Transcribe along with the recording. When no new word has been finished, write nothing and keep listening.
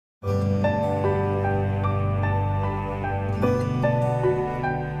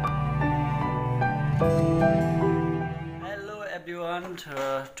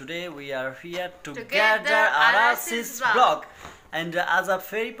today we are here together Arasis vlog and आज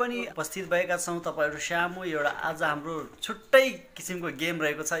फेरि पनि उपस्थित भएका छौं तपाईहरु सामु एउटा आज हाम्रो छुट्टै किसिमको गेम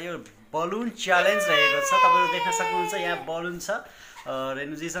रहेको छ यो बलुन च्यालेन्ज रहेको छ तपाईहरु देख्न सक्नुहुन्छ यहाँ बलुन छ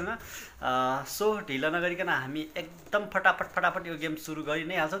रेनुजी सँग सो ढिला नगरिकन हामी एकदम फटाफट यो गेम सुरु गरि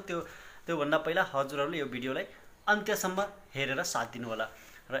नै हाल्छौं त्यो भन्दा पहिला हजुरहरुले यो भिडियोलाई अन्त्यसम्म हेरेर साथ दिनु होला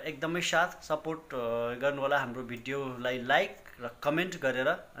र एकदमै साथ सपोर्ट गर्नु होला हाम्रो भिडियोलाई लाइक र कमेन्ट गरेर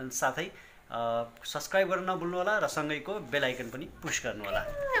अनि साथै सब्स्क्राइब गर्न नभुल्नु होला र सँगैको बेल आइकन पनि पुश गर्नु होला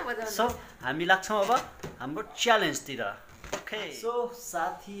सो हामी लाग्छौं अब हाम्रो च्यालेन्ज तिर ओके सो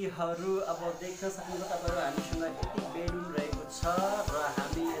साथीहरु अब देख्न सक्नुहुन्छ तपाईहरु हामीसँग यति बेलुन रहेको छ र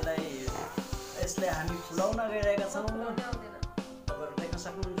हामी यसलाई हामी फुलाउन गइरहेका छौं तपाईहरु देख्न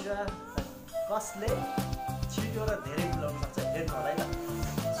सक्नुहुन्छ कसले छिटो र धेरै फुलाउन सक्छ हेर्नु होला है त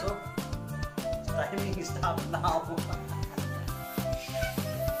सो टाइमिङ स्टार्ट नाउ जम्मा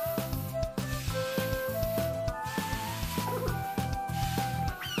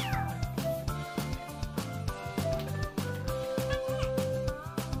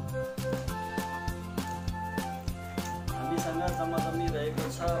रहेको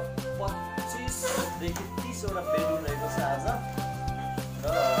छ 25 देखि 30 वटा बेलुन रहेको छ आज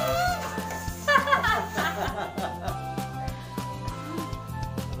र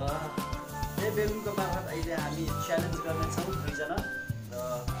यो बेलुनको मार्फत अहिले हामी च्यालेन्ज गर्ने छौं दुई जना र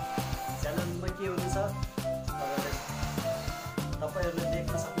च्यालेन्जमा के हुन्छ तपाईहरुले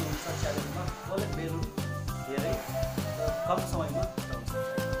देख्न सक्नुहुन्छ च्यालेन्जमा कसले बेलुन धेरै र कम समयमा फुटाउँछ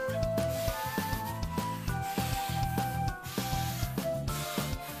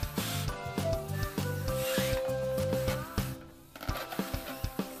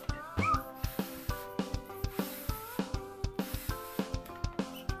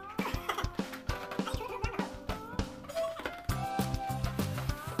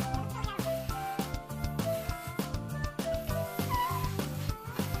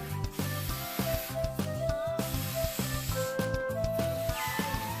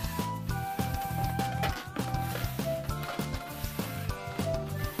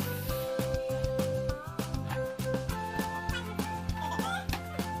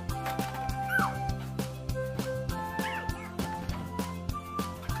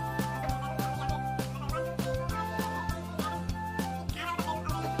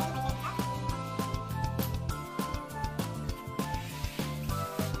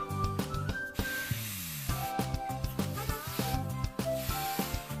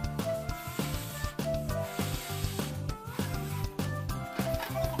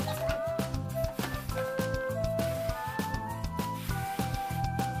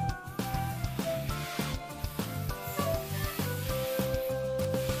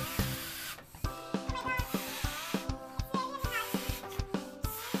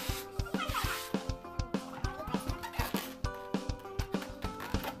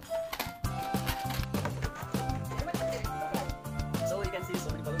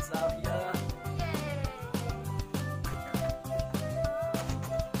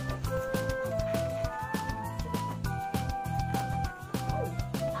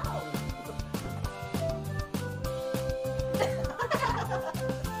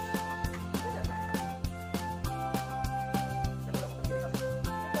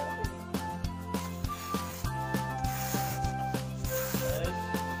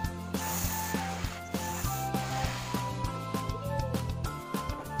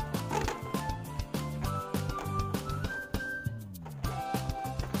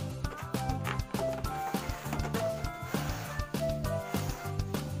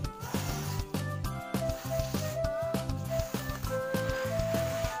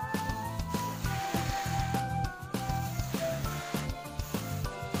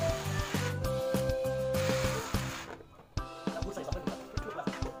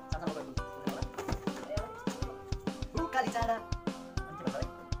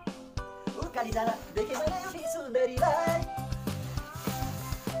Kalizana, deखे मैले एउटी सुन्दरीलाई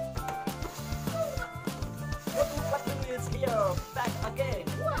Look what you is here, back again,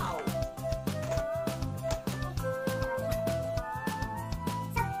 wow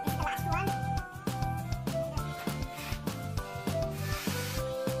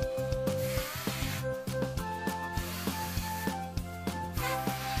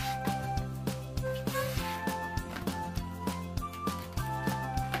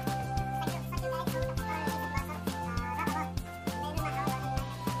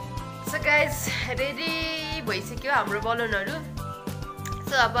guys ready भइसक्यो हाम्रो बलुनहरु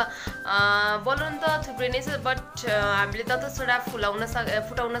सो अब बलुन त थुप्रै नै छ बट हामीले दसवटा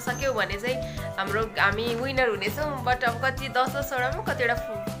फुटाउन सक्यौँ भने चाहिँ हामी विनर हुनेछौँ बट अब कति 10-10वटामा कतिवटा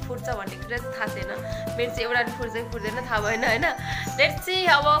फुट्छ भन्ने कुरा चाहिँ थाहा छैन मेरो चाहिँ एउटा फुट्छ कि फुट्दैन थाहा भएन होइन लेट्स सी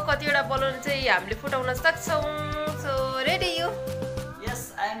अब कतिवटा बलुन चाहिँ हामीले फुटाउन सक्छौँ so ready you yes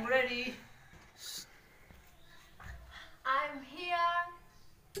I am ready I am here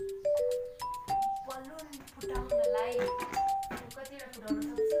balloon फुटाउनलाई कतिवटा फुटाउन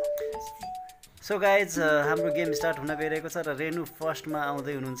सक्छु सो गाइज हाम्रो गेम स्टार्ट हुन गइरहेको छ र रेनु फर्स्टमा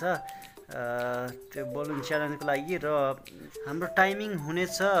आउँदै हुनुहुन्छ त्यो बलुन च्यालेन्जको लागि र हाम्रो टाइमिङ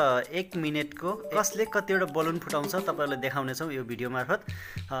हुनेछ 1 मिनेटको कसले कतिवटा बलुन फुटाउँछ तपाईँहरूलाई देखाउनेछौँ यो भिडियो मार्फत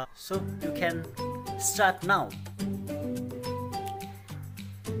so you can start now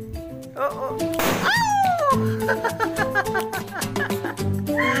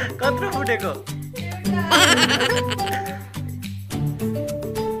कत्रो फुटेको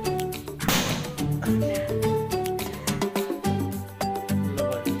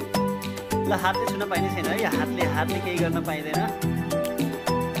ल हातले छुन पाइने छैन है हातले केही गर्न पाइँदैन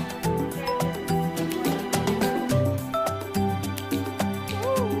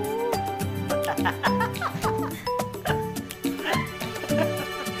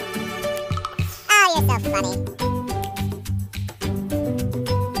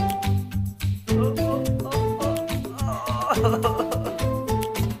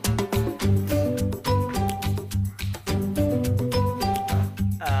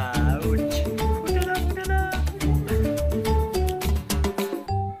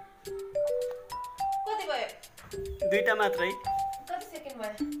दुईटा मात्रै कति सेकेन्ड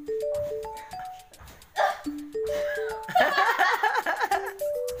भयो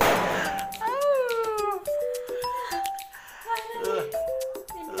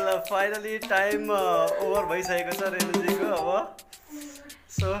ल फाइनली टाइम ओभर भइसकेको छ रेनुजीको अब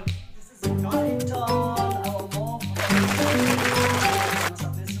so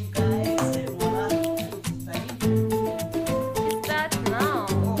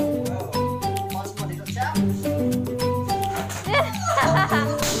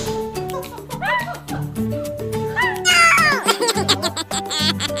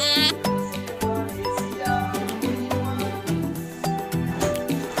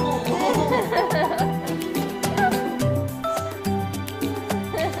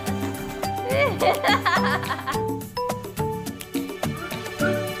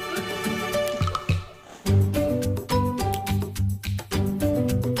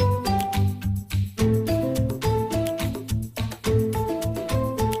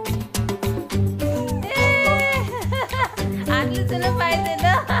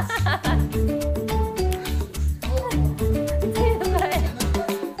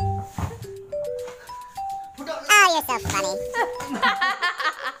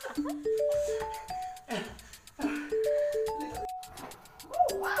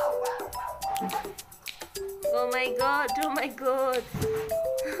Oh my god, oh my god.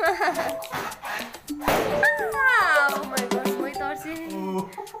 Oh my god, my torsi.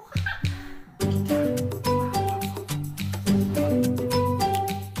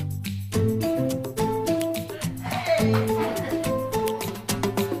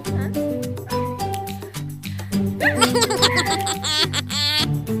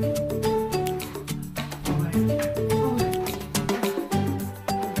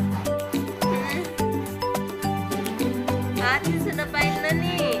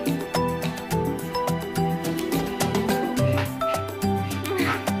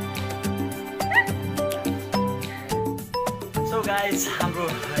 Guys हाम्रो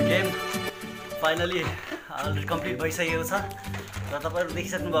गेम फाइनली अलरेडी कम्प्लिट भइसकेको छ र तपाईँहरू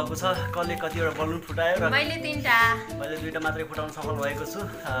देखिसक्नु भएको छ कसले कतिवटा बलुन फुटायो र मैले 3टा मैले 2टा मात्रै फुटाउन सफल भएको छु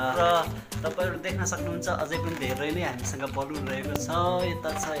र तपाईँहरू देख्न सक्नुहुन्छ अझै पनि धेरै नै हामीसँग बलुन रहेको छ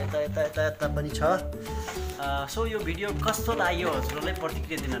यता छ यता पनि छ सो यो भिडियो कस्तो लाग्यो हजुरहरूलाई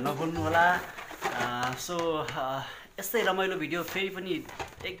प्रतिक्रिया दिन नभुल्नु होला सो यस्तै रमाइलो भिडियो फेरि पनि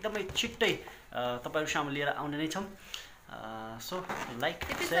एकदमै छिट्टै तपाईँहरू सामु लिएर आउने नै छौँ सो लाइक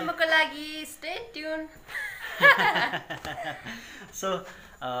त्यतिसम्मको लागि स्टे ट्युन सो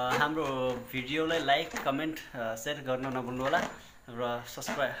हाम्रो भिडियोलाई लाइक कमेन्ट सेयर गर्न नभुल्नु होला र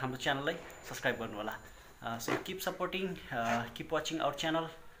सब्सक्राइब हाम्रो च्यानललाई सब्सक्राइब गर्नु होला so keep supporting keep watching our channel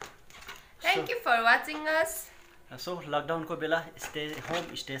thank you for watching us so लकडाउनको बेला स्टे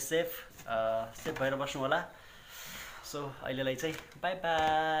होम स्टे सेफ भएर बस्नु होला सो अहिलेलाई चाहिँ by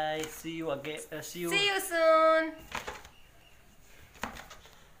by C you soon